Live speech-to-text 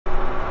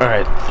All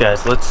right,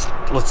 guys, let's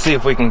see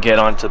if we can get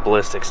onto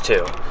ballistics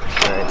too,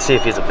 and see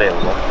if he's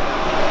available. All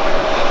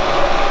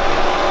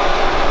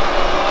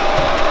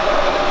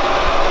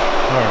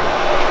right.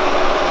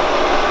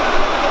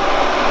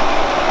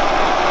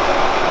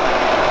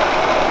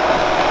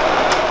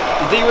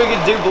 You think we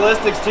could do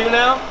ballistics too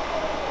now?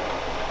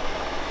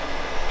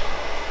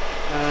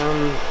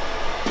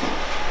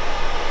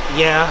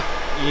 Yeah.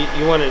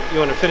 You want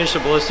to finish the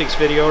ballistics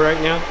video right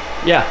now?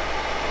 Yeah.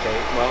 Okay.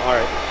 Well, all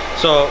right.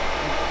 So,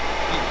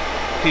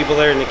 people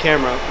there in the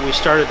camera, we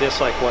started this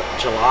like what,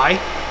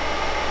 July?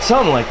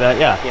 Something like that.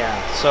 Yeah. Yeah.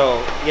 So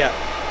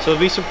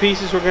there'll be some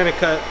pieces we're going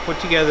to put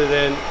together.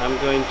 Then I'm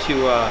going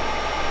to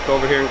go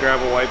over here and grab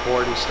a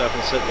whiteboard and stuff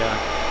and sit down.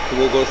 And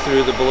we'll go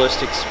through the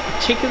ballistics,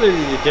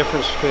 particularly the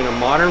difference between a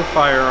modern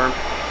firearm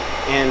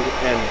and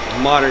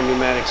modern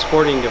pneumatic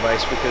sporting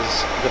device,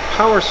 because the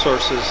power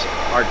sources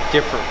are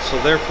different, so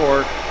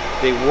therefore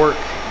they work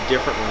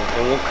differently,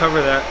 and we'll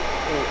cover that.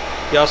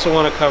 You also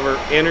want to cover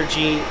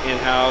energy and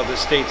how the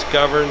states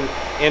govern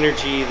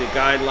energy, the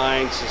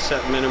guidelines to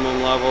set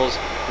minimum levels,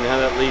 and how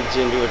that leads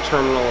into a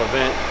terminal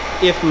event,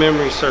 if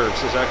memory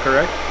serves. Is that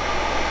correct?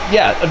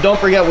 Yeah, don't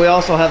forget we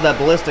also have that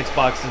ballistics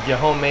box, the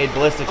homemade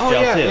ballistics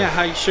gel yeah, too. yeah,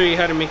 how you show you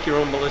how to make your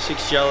own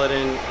ballistics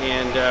gelatin,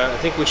 and I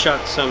think we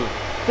shot some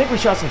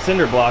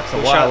cinder blocks a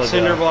while ago. We shot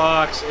cinder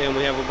blocks, and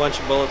we have a bunch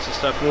of bullets and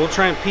stuff, and we'll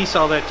try and piece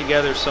all that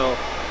together. So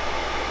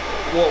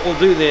what we'll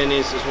do then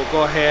is we'll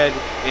go ahead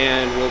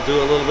and we'll do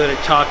a little bit of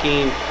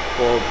talking,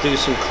 we'll do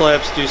some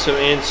clips, do some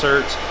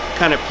inserts,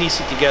 kind of piece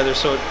it together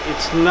so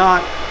it's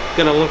not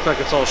going to look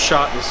like it's all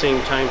shot in the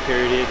same time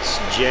period. It's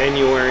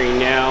January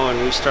now,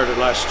 and we started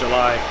last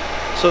July,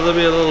 so there'll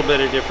be a little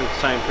bit of different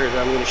time period.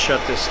 I'm going to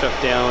shut this stuff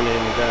down,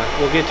 and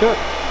we'll get to it.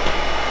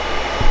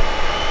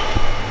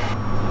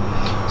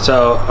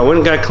 So I went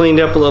and got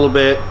cleaned up a little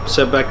bit,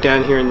 sat back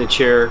down here in the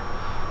chair.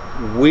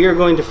 We are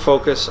going to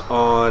focus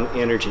on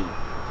energy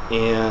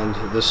and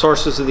the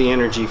sources of the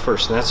energy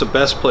first, and that's the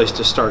best place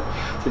to start.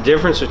 The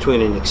difference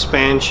between an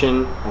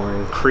expansion or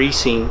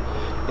increasing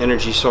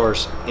energy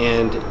source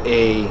and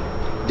a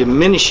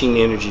diminishing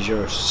energy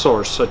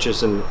source, such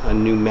as a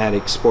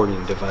pneumatic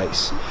sporting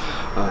device.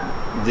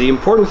 The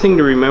important thing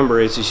to remember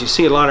is you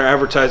see a lot of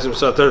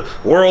advertisements out there,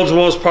 world's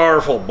most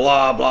powerful,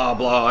 blah, blah,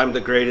 blah, I'm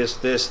the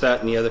greatest, this, that,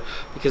 and the other,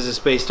 because it's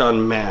based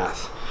on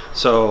math.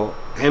 So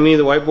hand me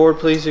the whiteboard,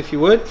 please, if you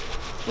would,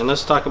 and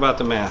let's talk about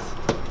the math.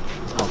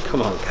 Oh,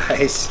 come on,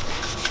 guys.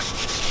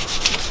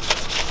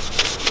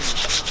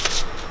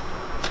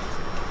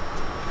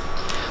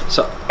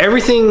 So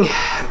everything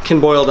can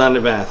boil down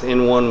to math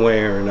in one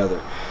way or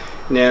another.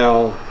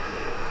 Now,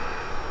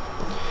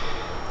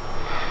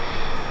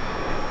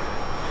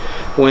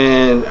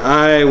 when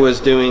I was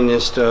doing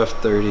this stuff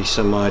 30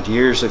 some odd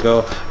years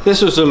ago,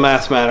 this was a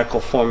mathematical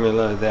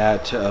formula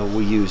that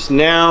we use.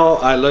 Now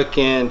I look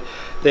and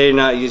they're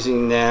not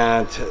using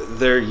that,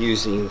 they're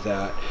using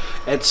that.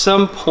 At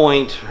some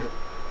point,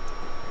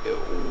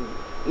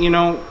 you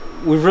know,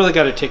 we've really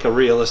got to take a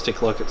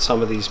realistic look at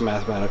some of these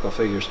mathematical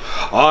figures.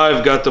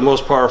 I've got the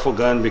most powerful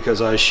gun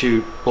because I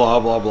shoot blah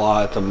blah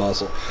blah at the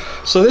muzzle.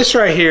 So this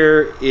right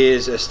here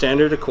is a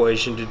standard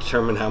equation to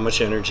determine how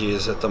much energy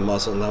is at the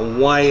muzzle. Now,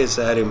 why is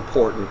that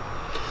important?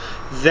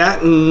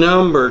 That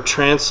number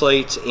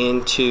translates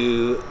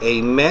into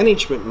a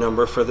management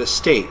number for the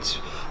states,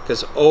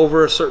 because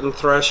over a certain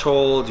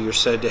threshold you're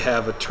said to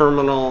have a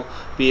terminal,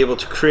 be able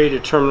to create a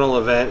terminal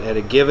event at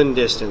a given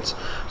distance.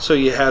 So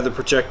you have the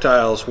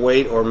projectile's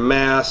weight or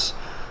mass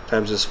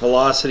times its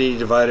velocity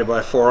divided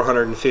by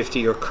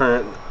 450, or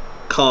current,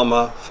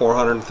 comma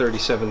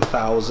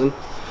 437,000,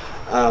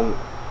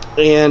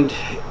 and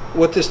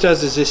what this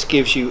does is this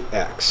gives you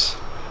X.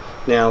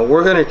 Now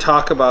we're going to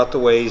talk about the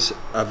ways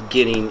of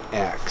getting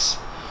X.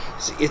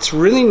 It's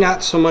really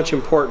not so much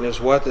important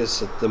as what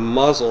is the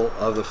muzzle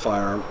of the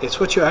firearm. It's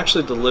what you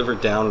actually deliver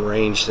down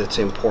range that's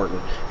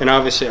important. And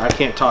obviously I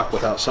can't talk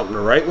without something to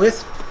write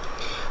with.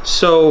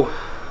 So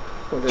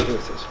what do I do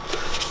with this?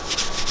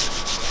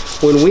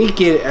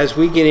 As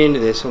we get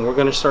into this, and we're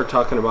going to start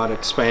talking about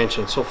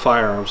expansion, so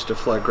firearms,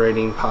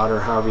 deflagrating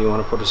powder, however you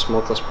want to put a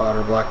smokeless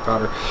powder, black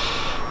powder,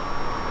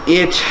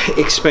 it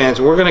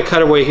expands. We're going to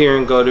cut away here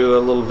and go to a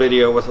little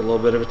video with a little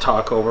bit of a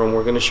talk over, and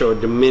we're going to show a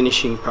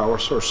diminishing power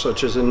source,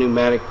 such as a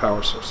pneumatic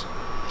power source.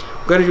 What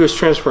we've got to do is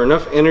transfer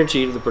enough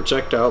energy to the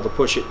projectile to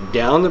push it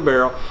down the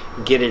barrel,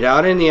 get it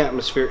out in the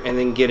atmosphere, and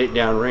then get it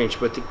down range.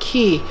 But the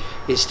key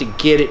is to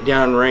get it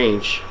down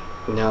range.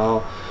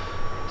 Now,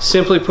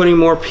 simply putting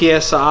more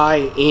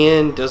PSI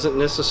in doesn't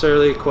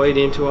necessarily equate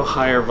into a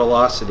higher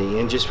velocity,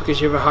 and just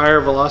because you have a higher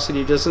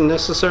velocity doesn't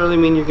necessarily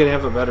mean you're going to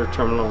have a better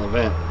terminal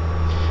event.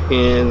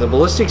 In the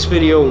ballistics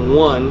video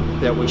 1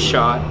 that we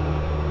shot,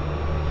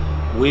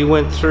 we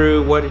went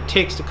through what it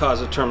takes to cause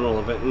a terminal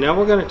event. Now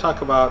we're going to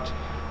talk about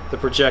the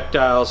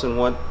projectiles and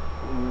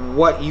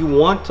what you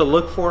want to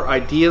look for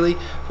ideally,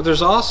 but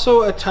there's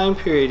also a time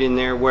period in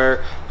there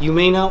where you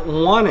may not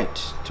want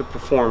it to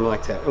perform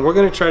like that, and we're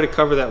going to try to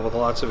cover that with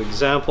lots of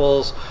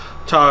examples,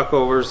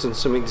 talkovers, and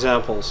some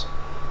examples,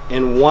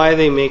 and why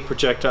they make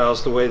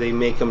projectiles the way they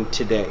make them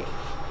today.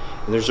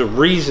 And there's a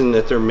reason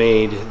that they're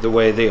made the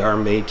way they are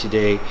made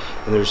today,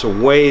 and there's a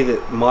way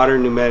that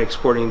modern pneumatic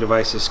sporting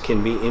devices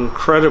can be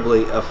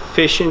incredibly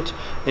efficient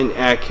and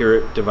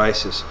accurate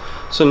devices.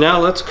 So now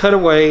let's cut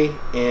away,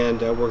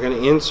 and we're going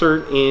to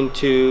insert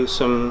into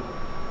some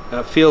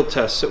field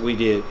tests that we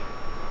did.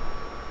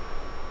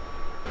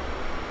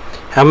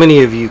 How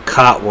many of you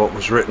caught what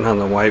was written on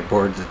the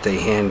whiteboard that they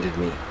handed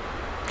me?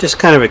 Just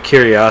kind of a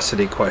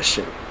curiosity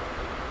question.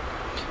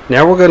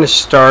 Now we're going to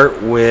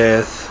start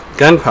with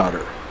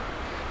gunpowder.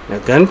 Now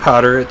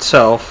gunpowder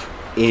itself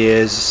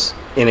is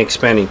in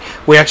expanding.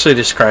 We actually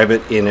describe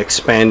it in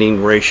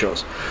expanding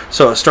ratios.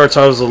 So it starts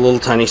out as a little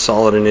tiny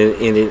solid, and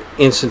it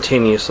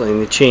instantaneously,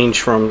 and the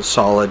change from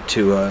solid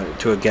to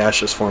a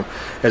gaseous form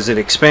as it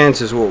expands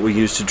is what we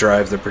use to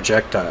drive the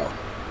projectile.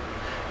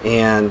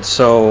 And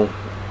so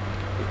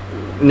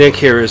Nick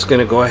here is going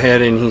to go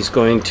ahead and he's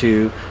going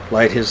to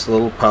light his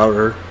little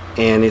powder,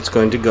 and it's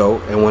going to go,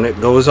 and when it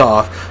goes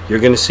off you're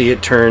going to see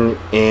it turn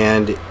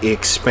and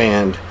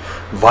expand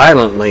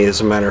violently. As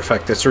a matter of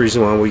fact, that's the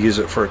reason why we use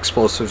it for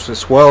explosives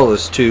as well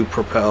as to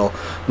propel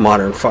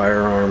modern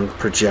firearm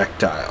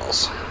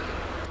projectiles.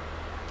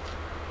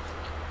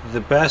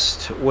 The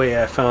best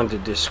way I found to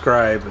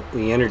describe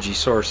the energy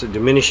source, the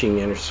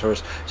diminishing energy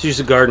source, is use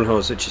the garden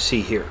hose that you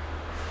see here.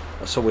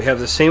 So we have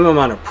the same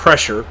amount of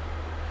pressure,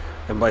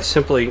 and by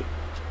simply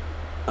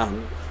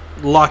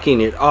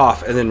locking it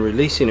off and then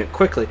releasing it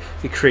quickly,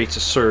 it creates a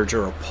surge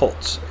or a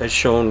pulse, as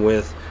shown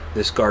with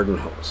this garden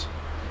hose.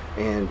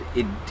 And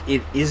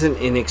it isn't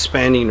an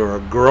expanding or a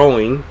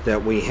growing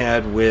that we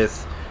had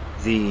with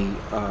the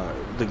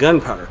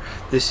gunpowder.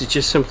 This is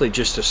just simply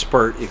just a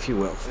spurt, if you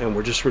will, and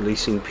we're just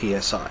releasing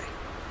PSI.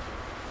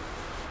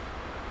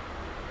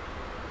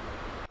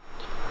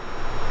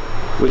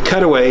 We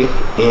cut away,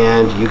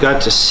 and you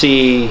got to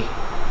see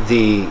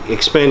the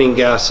expanding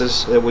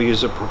gases that we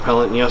use as a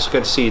propellant, and you also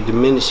got to see a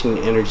diminishing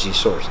energy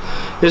source.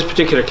 In this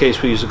particular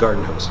case, we use a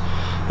garden hose.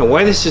 Now,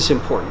 why this is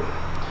important: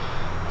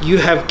 you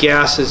have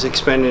gases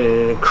expanding at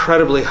an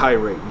incredibly high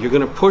rate. You're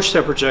going to push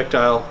that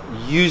projectile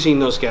using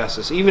those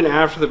gases. Even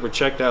after the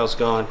projectile's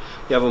gone,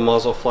 you have a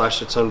muzzle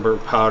flash that's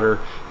unburnt powder.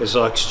 As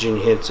oxygen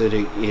hits it,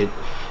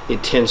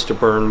 it tends to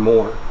burn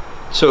more.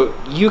 So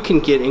you can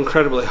get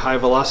incredibly high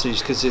velocities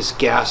because this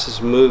gas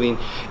is moving,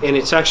 and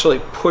it's actually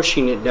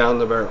pushing it down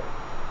the barrel.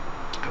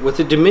 With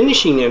a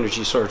diminishing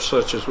energy source,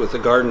 such as with the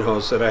garden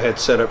hose that I had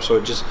set up so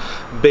it just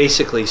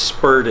basically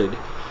spurted,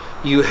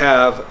 you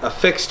have a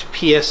fixed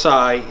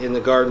PSI in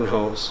the garden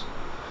hose.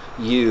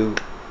 You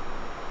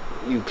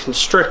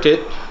constrict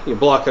it, you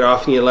block it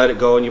off, and you let it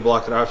go, and you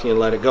block it off, and you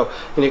let it go,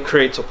 and it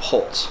creates a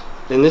pulse.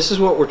 And this is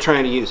what we're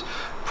trying to use.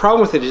 The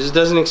problem with it is it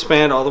doesn't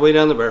expand all the way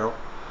down the barrel.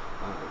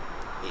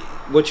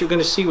 What you're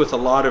going to see with a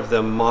lot of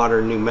the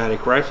modern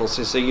pneumatic rifles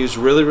is they use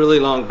really, really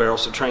long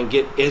barrels to try and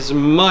get as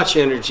much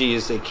energy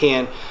as they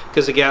can,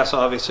 because the gas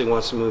obviously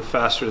wants to move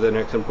faster than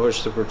it can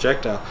push the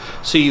projectile.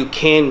 So you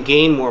can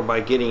gain more by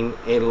getting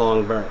a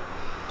long barrel.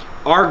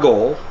 Our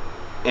goal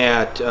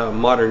at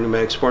Modern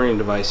Pneumatic Sporting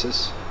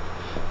Devices,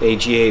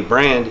 AGA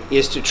brand,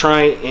 is to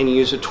try and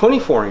use a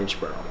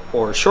 24-inch barrel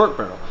or a short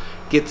barrel,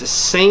 get the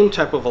same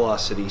type of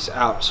velocities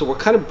out. So we're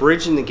kind of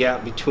bridging the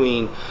gap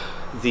between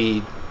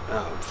the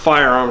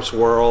firearms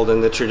world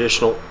and the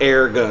traditional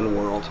air gun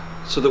world,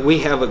 so that we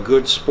have a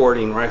good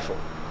sporting rifle.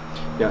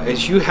 Now,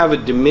 as you have a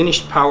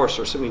diminished power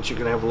source, it means you're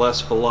going to have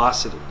less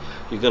velocity.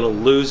 You're going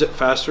to lose it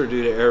faster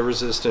due to air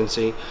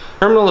resistancy.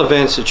 Terminal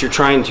events that you're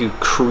trying to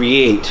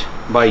create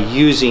by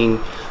using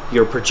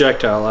your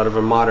projectile out of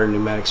a modern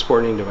pneumatic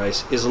sporting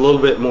device is a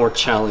little bit more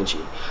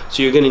challenging.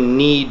 So you're going to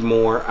need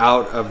more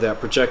out of that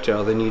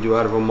projectile than you do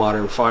out of a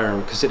modern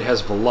firearm, because it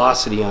has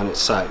velocity on its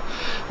side.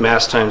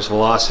 Mass times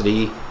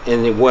velocity,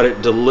 and what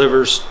it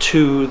delivers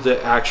to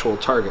the actual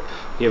target.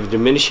 You have a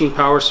diminishing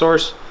power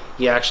source,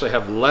 you actually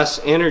have less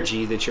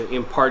energy that you're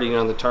imparting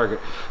on the target.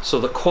 So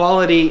the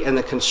quality and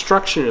the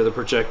construction of the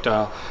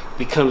projectile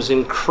becomes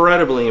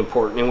incredibly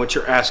important in what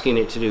you're asking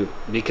it to do.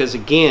 Because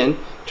again,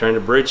 trying to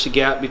bridge the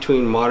gap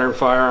between modern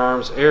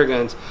firearms, air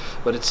guns,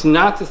 but it's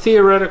not the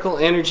theoretical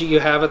energy you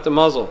have at the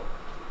muzzle.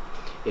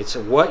 It's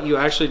what you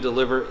actually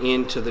deliver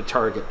into the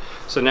target.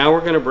 So now we're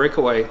going to break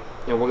away,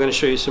 and we're going to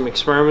show you some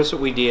experiments that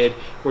we did.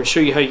 We're going to show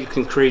you how you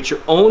can create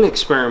your own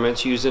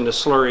experiments using the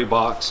slurry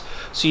box,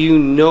 so you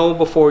know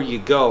before you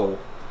go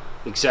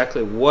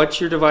exactly what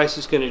your device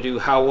is going to do,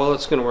 how well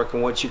it's going to work,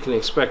 and what you can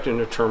expect in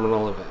a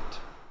terminal event.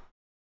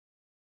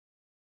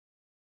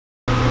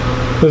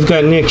 We've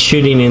got Nick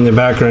shooting in the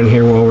background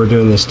here while we're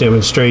doing this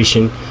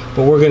demonstration,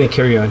 but we're going to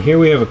carry on. Here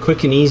we have a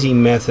quick and easy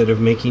method of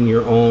making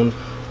your own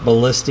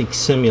ballistic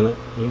simulant.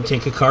 You can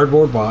take a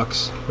cardboard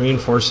box,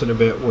 reinforce it a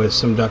bit with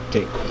some duct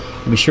tape.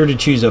 Be sure to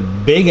choose a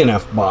big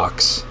enough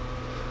box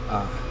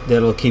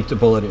that'll keep the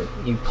bullet in.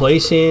 You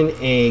place in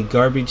a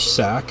garbage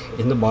sack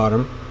in the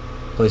bottom,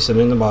 place it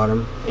in the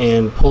bottom,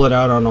 and pull it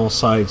out on all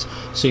sides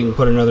so you can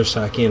put another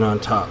sack in on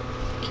top.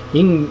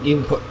 You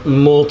can put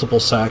multiple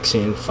sacks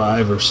in,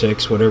 5 or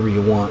 6, whatever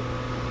you want.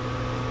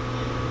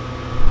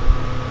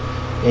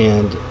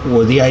 And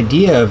well, the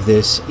idea of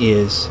this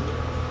is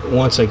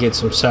once I get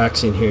some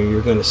sacks in here,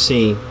 you're going to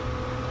see.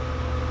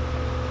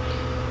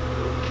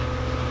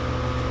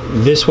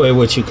 This way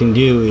what you can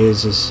do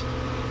is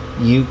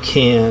you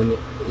can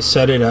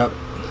set it up,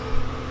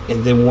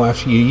 and then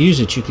after you use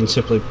it, you can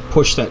simply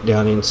push that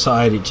down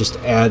inside. It just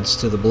adds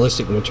to the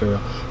ballistic material.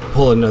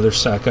 Pull another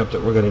sack up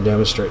that we're going to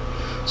demonstrate.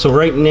 So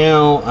right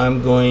now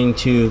I'm going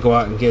to go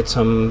out and get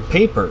some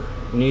paper,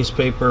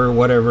 newspaper,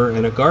 whatever,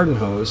 and a garden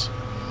hose.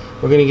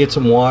 We're going to get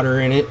some water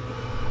in it,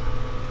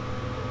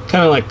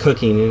 kind of like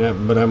cooking in it,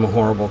 but I'm a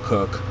horrible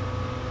cook,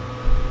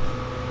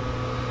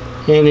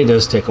 and it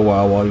does take a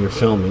while you're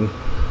filming.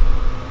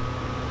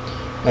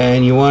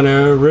 And you want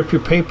to rip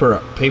your paper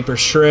up, paper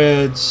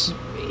shreds,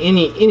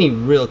 any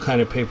real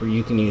kind of paper.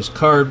 You can use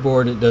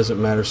cardboard, it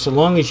doesn't matter, so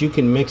long as you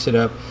can mix it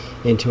up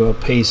into a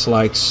paste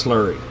like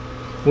slurry.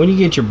 When you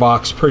get your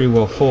box pretty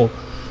well full,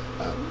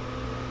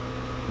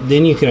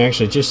 then you can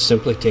actually just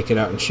simply take it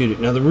out and shoot it.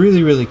 Now the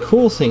really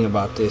cool thing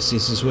about this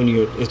is when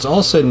it's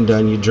all said and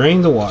done, you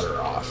drain the water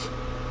off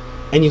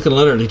and you can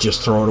literally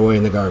just throw it away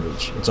in the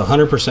garbage. It's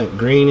 100%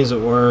 green, as it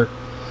were.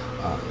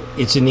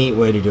 It's a neat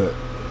way to do it.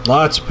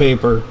 Lots of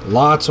paper,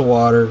 lots of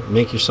water,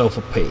 make yourself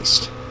a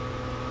paste.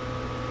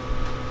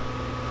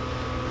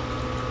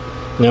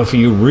 Now for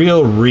you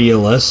real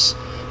realists,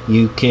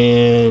 you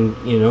can,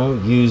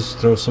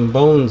 throw some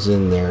bones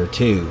in there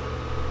too,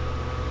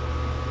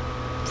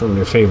 from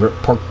your favorite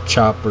pork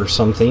chop or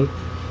something,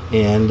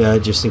 and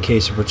just in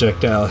case a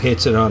projectile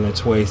hits it on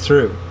its way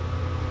through.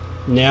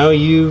 Now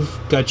you've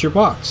got your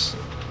box.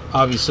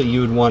 Obviously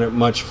you would want it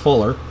much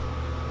fuller,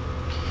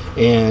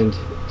 and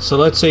so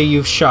let's say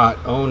you've shot,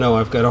 oh no,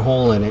 I've got a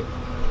hole in it.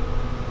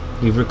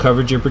 You've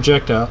recovered your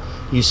projectile.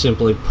 You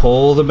simply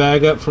pull the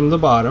bag up from the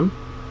bottom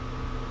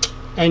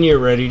and you're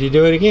ready to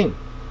do it again.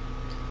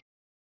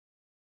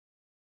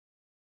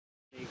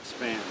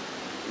 Expand.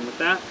 And with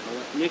that, I'll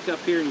let Nick up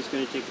here and he's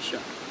going to take a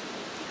shot.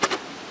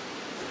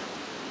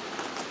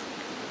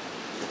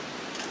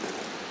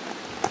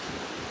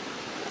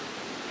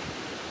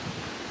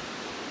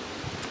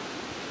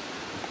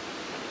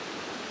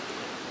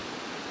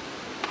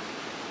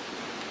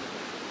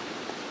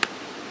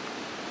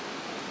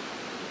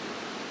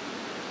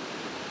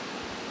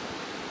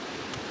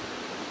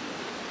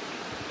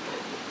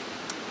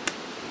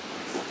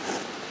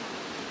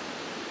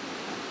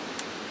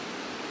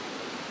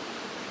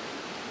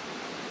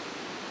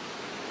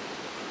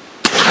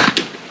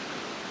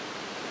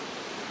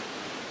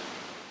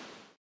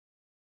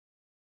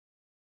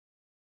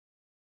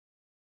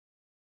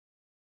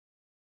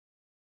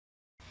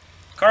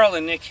 Carl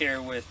and Nick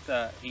here with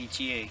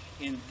HEA.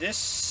 In this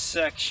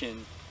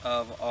section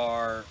of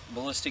our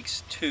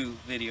Ballistics 2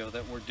 video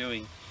that we're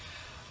doing,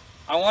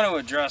 I want to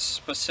address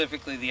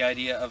specifically the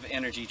idea of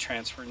energy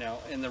transfer.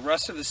 Now, in the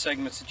rest of the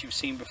segments that you've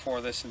seen before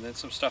this, and then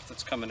some stuff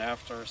that's coming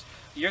after us,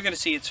 you're going to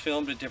see it's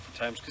filmed at different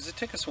times because it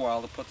took us a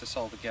while to put this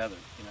all together.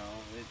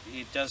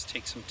 It does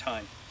take some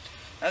time.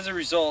 As a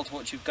result,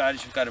 what you've got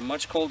is you've got a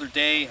much colder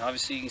day.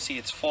 Obviously, you can see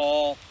it's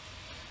fall.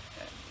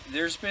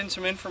 There's been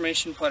some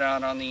information put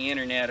out on the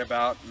internet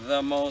about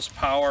the most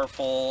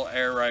powerful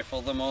air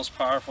rifle, the most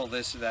powerful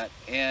this or that,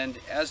 and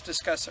as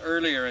discussed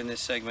earlier in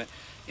this segment,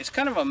 it's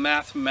kind of a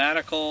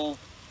mathematical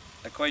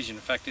equation.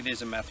 In fact, it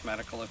is a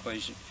mathematical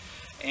equation.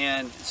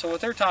 And so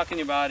what they're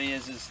talking about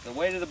is the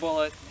weight of the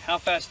bullet, how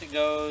fast it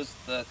goes,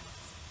 the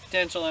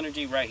potential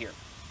energy right here.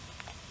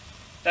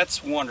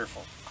 That's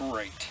wonderful,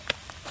 great.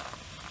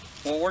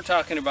 What we're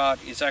talking about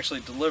is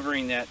actually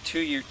delivering that to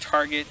your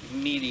target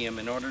medium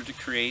in order to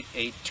create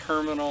a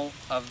terminal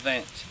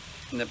event.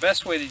 And the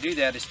best way to do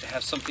that is to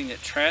have something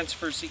that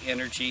transfers the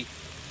energy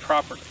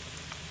properly.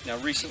 Now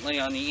recently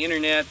on the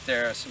internet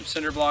there are some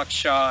cinder blocks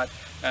shot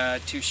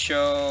to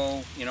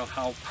show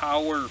how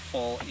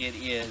powerful it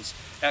is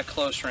at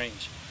close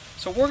range.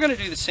 So we're going to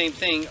do the same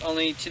thing,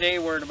 only today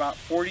we're at about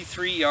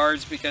 43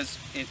 yards because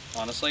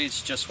honestly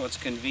it's just what's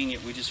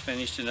convenient. We just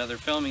finished another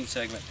filming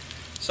segment.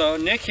 So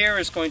Nick here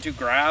is going to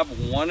grab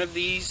one of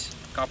these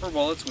copper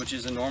bullets, which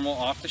is a normal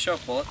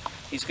off-the-shelf bullet.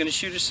 He's going to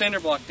shoot a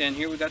cinder block down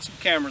here. We've got some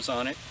cameras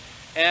on it.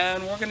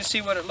 And we're going to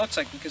see what it looks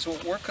like, because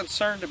what we're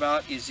concerned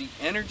about is the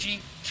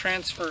energy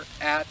transfer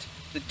at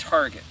the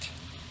target.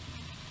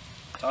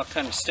 So I'll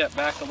kind of step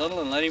back a little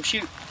and let him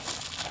shoot.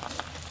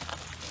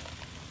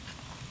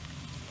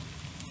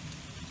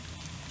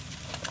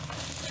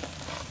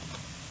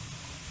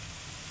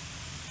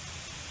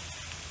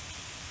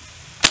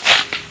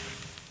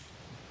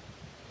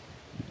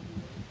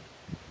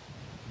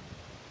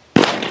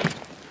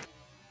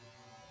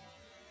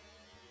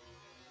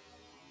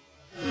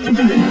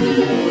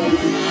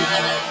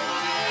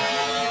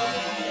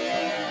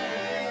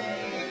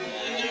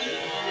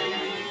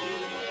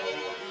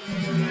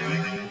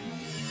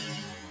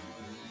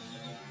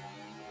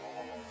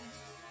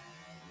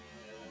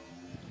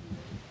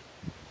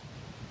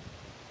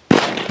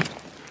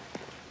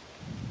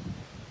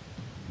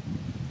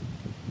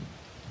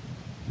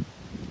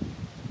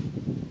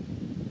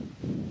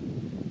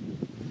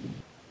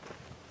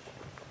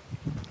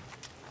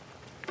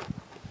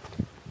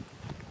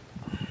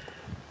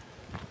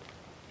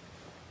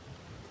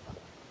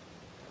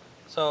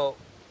 So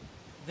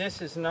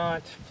this is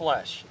not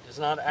flesh. It does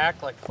not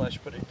act like flesh,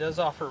 but it does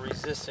offer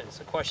resistance.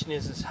 The question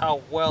is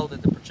how well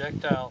did the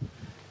projectile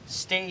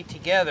stay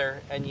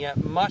together and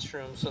yet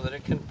mushroom so that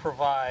it can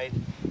provide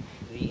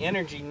the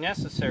energy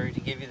necessary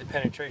to give you the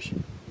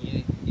penetration.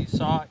 You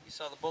saw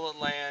the bullet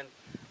land.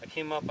 I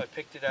came up, I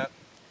picked it up.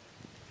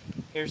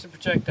 Here's the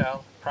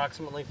projectile.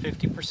 Approximately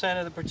 50%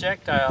 of the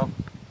projectile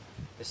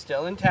is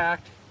still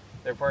intact.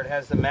 Therefore, it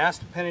has the mass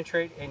to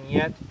penetrate, and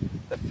yet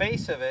the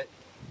face of it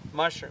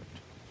mushroomed.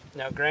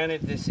 Now,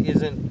 granted, this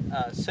isn't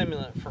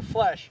simulant for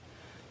flesh,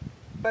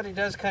 but it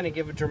does kind of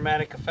give a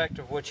dramatic effect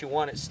of what you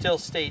want. It still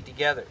stayed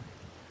together.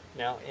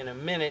 Now, in a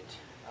minute,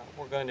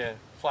 we're going to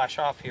flash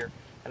off here,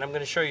 and I'm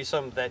going to show you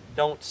some that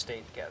don't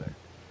stay together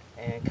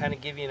and kind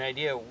of give you an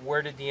idea of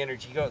where did the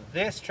energy go.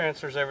 This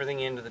transfers everything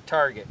into the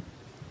target,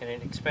 and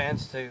it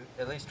expands to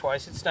at least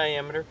twice its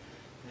diameter.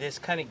 This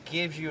kind of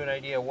gives you an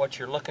idea of what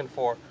you're looking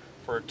for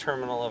a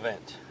terminal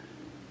event.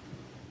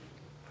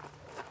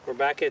 We're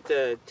back at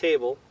the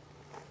table.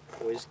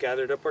 We just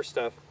gathered up our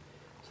stuff.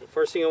 So the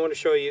first thing I want to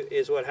show you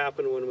is what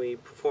happened when we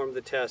performed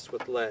the test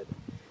with lead.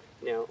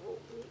 Now,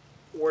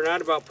 we're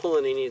not about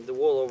pulling any of the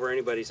wool over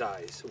anybody's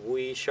eyes.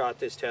 We shot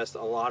this test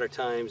a lot of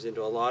times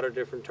into a lot of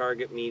different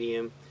target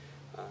medium.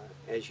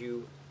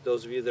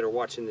 Those of you that are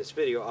watching this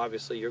video,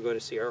 obviously you're going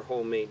to see our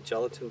homemade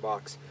gelatin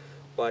box,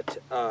 but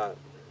our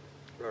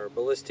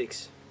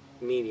ballistics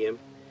medium.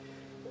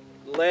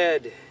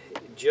 Lead,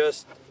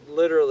 just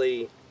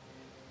literally,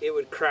 it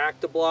would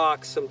crack the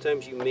blocks.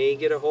 Sometimes you may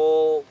get a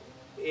hole.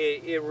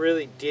 It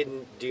really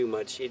didn't do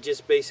much. It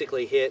just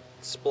basically hit,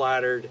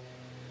 splattered.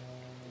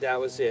 That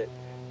was it.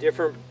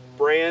 Different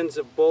brands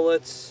of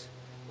bullets.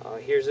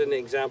 Here's an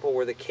example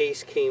where the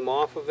case came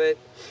off of it.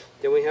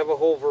 Then we have a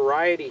whole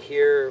variety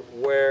here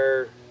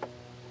where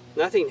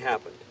nothing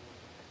happened.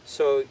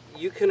 So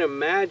you can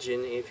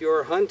imagine if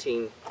you're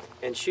hunting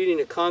and shooting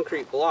a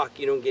concrete block,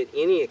 you don't get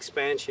any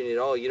expansion at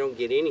all. You don't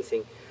get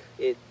anything.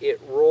 It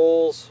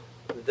rolls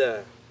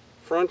the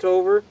front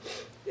over.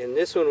 And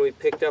this one we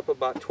picked up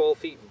about 12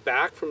 feet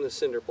back from the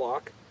cinder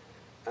block.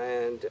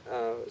 And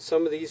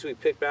some of these we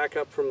picked back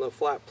up from the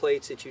flat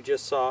plates that you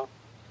just saw.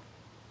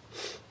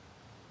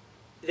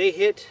 They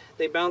hit,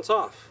 they bounce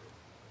off.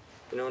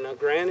 Now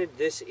granted,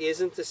 this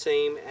isn't the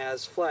same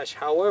as flesh.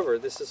 However,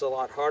 this is a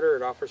lot harder.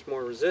 It offers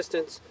more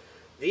resistance.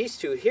 These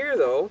two here,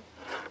 though,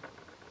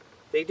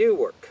 they do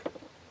work.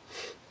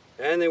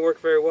 And they work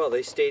very well.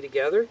 They stay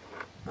together.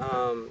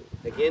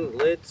 Again,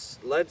 lead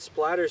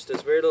splatters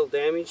does very little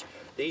damage.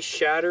 These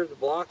shatter the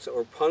blocks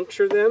or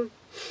puncture them.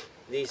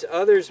 These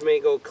others may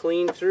go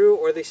clean through,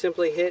 or they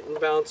simply hit and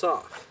bounce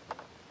off.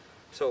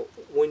 So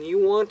when you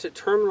want a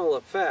terminal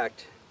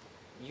effect,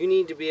 you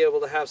need to be able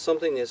to have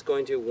something that's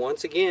going to,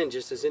 once again,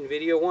 just as in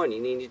video 1, you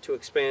need it to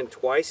expand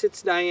twice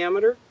its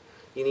diameter.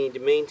 You need to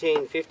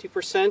maintain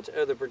 50%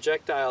 of the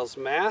projectile's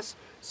mass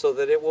so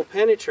that it will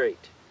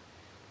penetrate.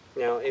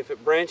 Now, if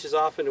it branches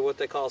off into what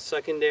they call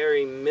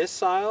secondary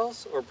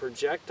missiles or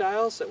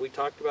projectiles that we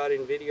talked about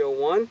in video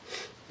 1,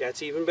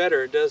 that's even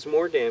better. It does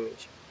more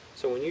damage.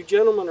 So when you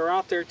gentlemen are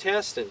out there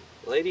testing,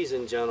 ladies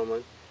and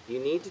gentlemen, you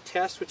need to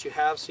test what you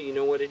have so you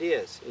know what it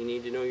is. You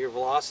need to know your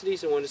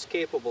velocities and what it's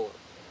capable of.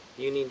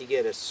 You need to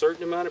get a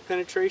certain amount of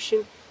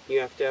penetration. You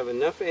have to have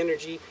enough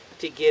energy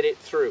to get it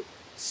through.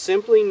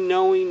 Simply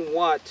knowing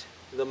what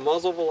the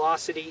muzzle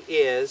velocity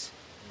is,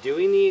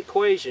 doing the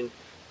equation,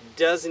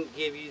 doesn't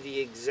give you the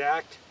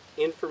exact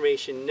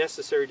information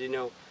necessary to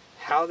know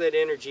how that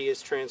energy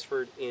is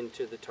transferred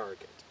into the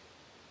target.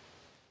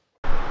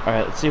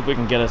 Alright, let's see if we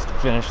can get us to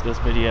finish this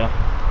video.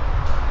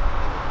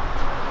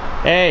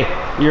 Hey,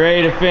 you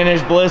ready to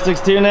finish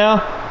Ballistics 2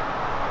 now?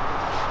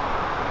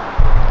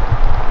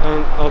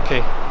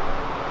 Okay.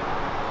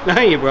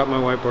 Now you brought my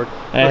whiteboard.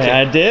 Hey, okay.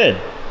 I did.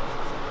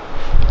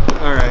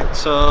 Alright,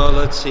 so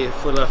let's see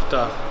if we left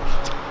off.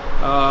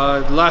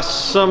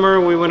 Last summer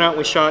we went out and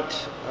we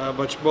shot a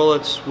bunch of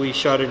bullets. We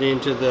shot it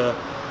into the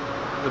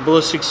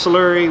ballistic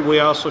slurry. We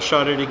also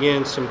shot it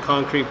against some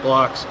concrete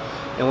blocks.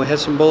 And we had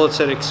some bullets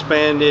that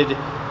expanded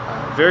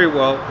very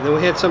well. And then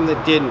we had some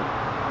that didn't.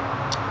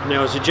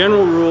 Now, as a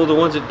general rule, the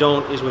ones that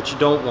don't is what you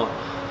don't want.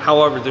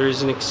 However, there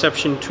is an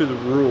exception to the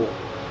rule.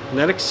 And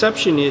that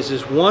exception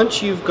is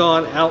once you've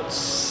gone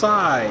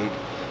outside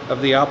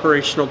of the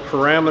operational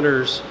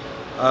parameters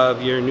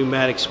of your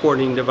pneumatic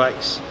sporting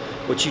device.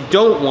 What you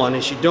don't want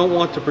is you don't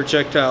want the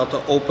projectile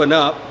to open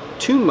up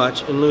too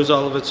much and lose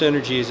all of its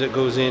energy as it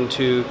goes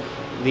into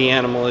the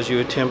animal as you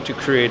attempt to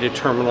create a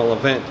terminal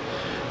event.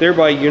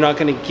 Thereby, you're not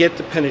going to get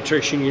the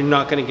penetration, you're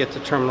not going to get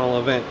the terminal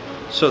event.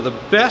 So the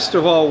best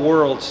of all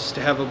worlds is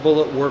to have a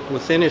bullet work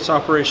within its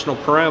operational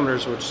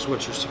parameters, which is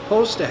what you're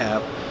supposed to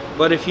have.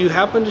 But if you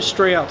happen to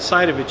stray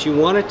outside of it, you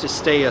want it to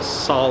stay a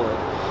solid.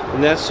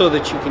 And that's so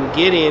that you can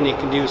get in, it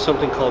can do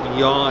something called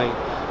yawing.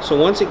 So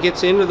once it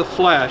gets into the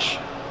flesh,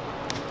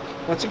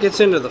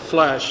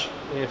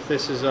 if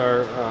this is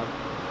our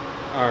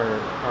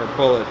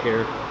bullet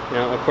here.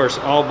 Now, of course,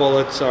 all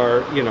bullets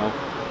are,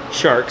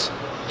 sharks.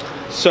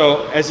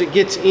 So as it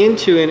gets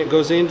into and it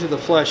goes into the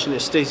flesh and it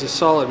stays as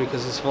solid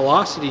because its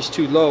velocity is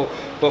too low,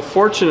 but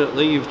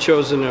fortunately you've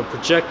chosen a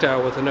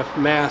projectile with enough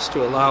mass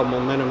to allow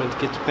momentum and to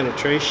get the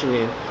penetration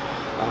in.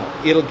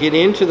 It'll get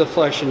into the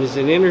flesh, and as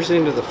it enters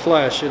into the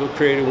flesh, it'll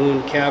create a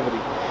wound cavity.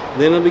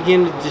 Then it'll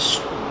begin to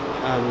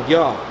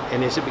yaw,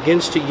 and as it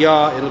begins to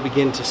yaw, it'll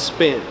begin to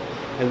spin.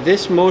 And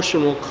this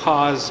motion will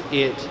cause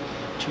it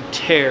to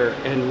tear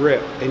and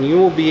rip, and you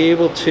will be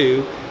able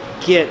to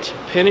get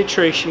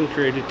penetration,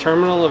 create a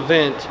terminal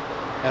event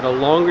at a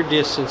longer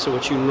distance than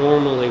what you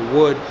normally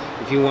would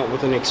if you went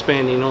with an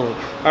expanding only.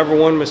 However,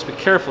 one must be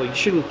careful. You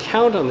shouldn't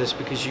count on this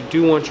because you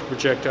do want your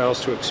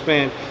projectiles to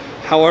expand.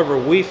 However,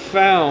 we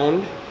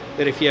found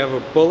that if you have a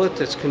bullet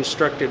that's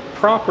constructed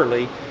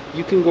properly,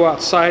 you can go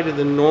outside of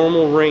the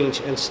normal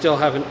range and still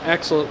have an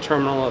excellent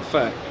terminal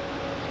effect.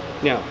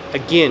 Now,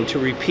 again, to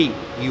repeat,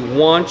 you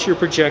want your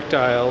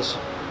projectiles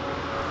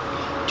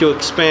to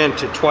expand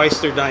to twice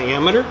their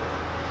diameter.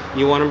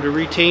 You want them to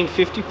retain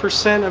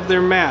 50% of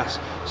their mass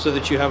so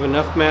that you have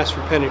enough mass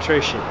for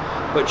penetration.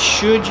 But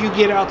should you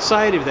get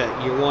outside of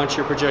that, you want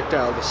your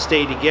projectile to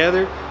stay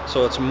together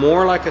so it's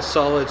more like a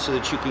solid so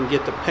that you can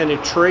get the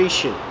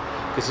penetration,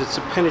 because it's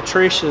the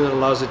penetration that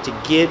allows it to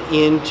get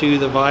into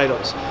the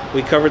vitals.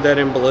 We covered that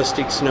in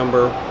ballistics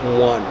number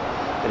 1.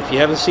 And if you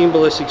haven't seen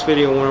ballistics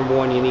video number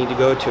 1, you need to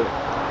go to it.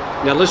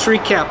 Now let's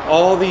recap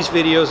all these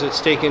videos.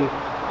 It's taken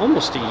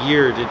almost a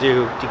year to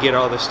do to get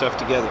all this stuff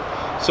together.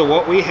 So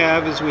what we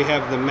have is we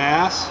have the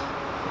mass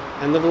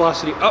and the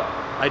velocity. Oh,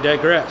 I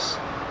digress.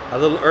 A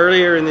little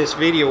earlier in this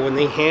video when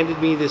they handed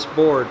me this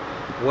board,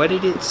 what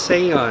did it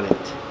say on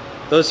it?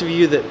 Those of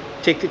you that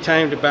take the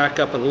time to back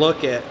up and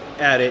look at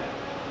it,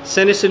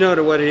 send us a note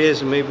of what it is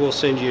and maybe we'll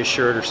send you a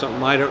shirt or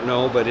something. I don't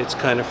know, but it's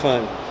kind of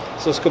fun.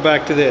 So let's go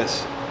back to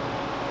this.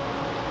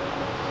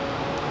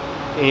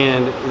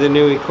 And the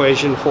new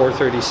equation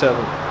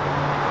 437.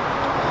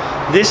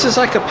 This is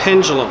like a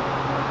pendulum.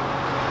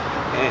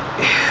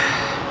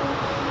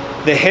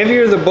 The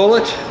heavier the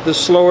bullet, the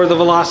slower the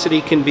velocity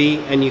can be,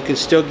 and you can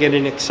still get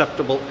an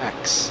acceptable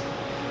X.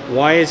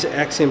 Why is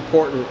X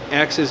important?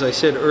 X, as I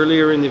said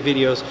earlier in the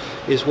videos,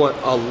 is what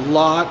a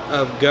lot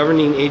of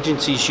governing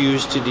agencies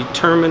use to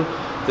determine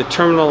the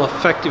terminal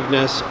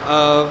effectiveness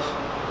of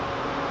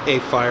a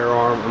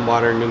firearm, a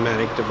modern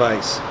pneumatic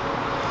device.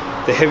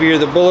 The heavier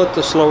the bullet,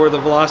 the slower the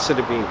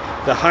velocity being.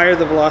 The higher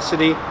the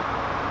velocity,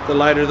 the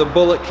lighter the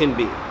bullet can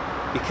be,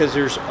 because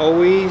there's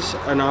always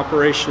an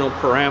operational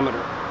parameter.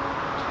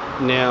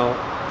 Now,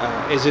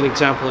 as an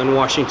example, in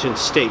Washington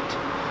State,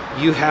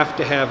 you have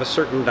to have a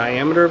certain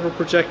diameter of a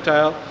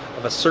projectile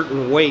of a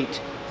certain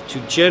weight to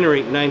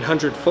generate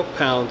 900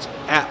 foot-pounds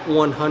at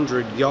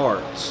 100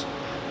 yards.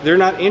 They're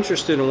not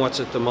interested in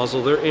what's at the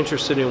muzzle, they're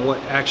interested in what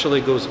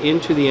actually goes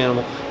into the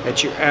animal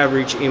at your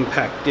average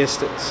impact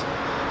distance.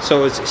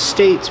 So as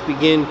states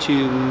begin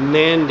to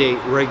mandate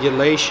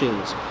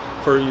regulations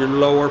for your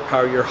lower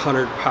power, your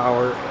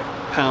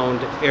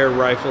 100-pound air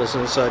rifles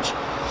and such,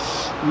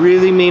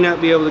 really may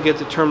not be able to get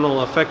the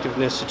terminal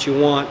effectiveness that you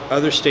want.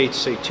 Other states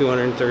say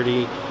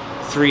 230,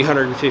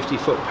 350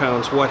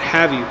 foot-pounds, what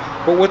have you.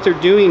 But what they're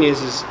doing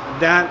is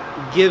that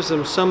gives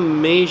them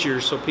some measure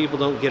so people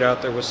don't get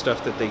out there with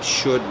stuff that they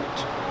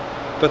shouldn't.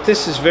 But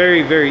this is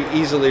very, very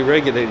easily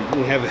regulated. You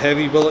can have a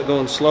heavy bullet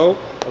going slow,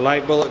 a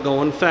light bullet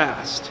going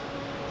fast.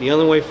 The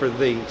only way for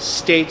the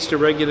states to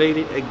regulate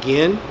it,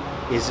 again,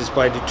 is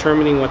by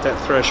determining what that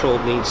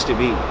threshold needs to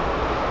be.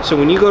 So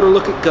when you go to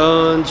look at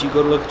guns, you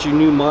go to look at your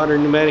new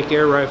modern pneumatic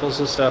air rifles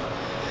and stuff,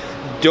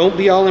 don't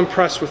be all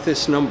impressed with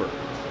this number.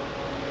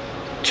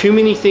 Too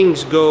many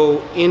things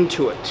go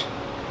into it.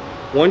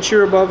 Once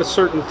you're above a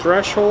certain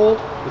threshold,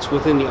 it's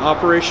within the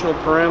operational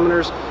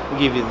parameters, and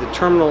give you the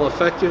terminal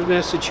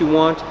effectiveness that you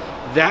want,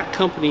 that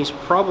company's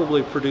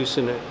probably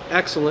producing an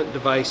excellent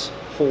device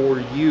for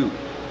you.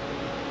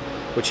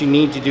 What you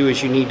need to do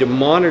is you need to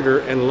monitor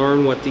and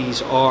learn what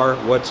these are,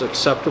 what's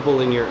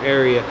acceptable in your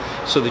area,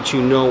 so that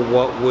you know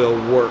what will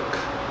work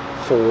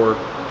for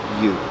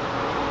you.